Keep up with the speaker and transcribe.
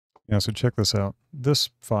Yeah, so check this out. This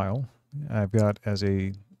file I've got as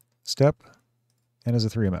a step and as a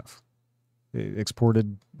 3MF. It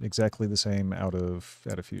exported exactly the same out of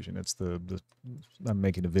Fusion. It's I'm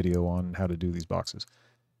making a video on how to do these boxes.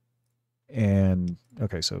 And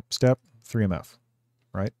okay, so step 3MF,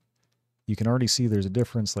 right? You can already see there's a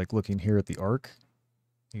difference, like looking here at the arc.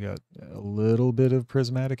 You got a little bit of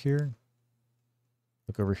prismatic here.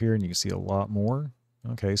 Look over here and you can see a lot more.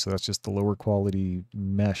 Okay, so that's just the lower quality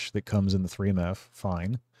mesh that comes in the 3MF.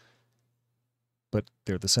 Fine. But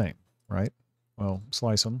they're the same, right? Well,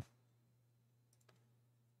 slice them.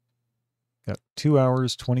 Got 2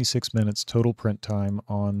 hours, 26 minutes total print time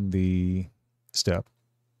on the step.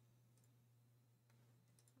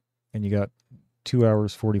 And you got 2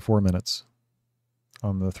 hours, 44 minutes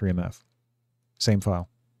on the 3MF. Same file.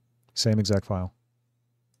 Same exact file.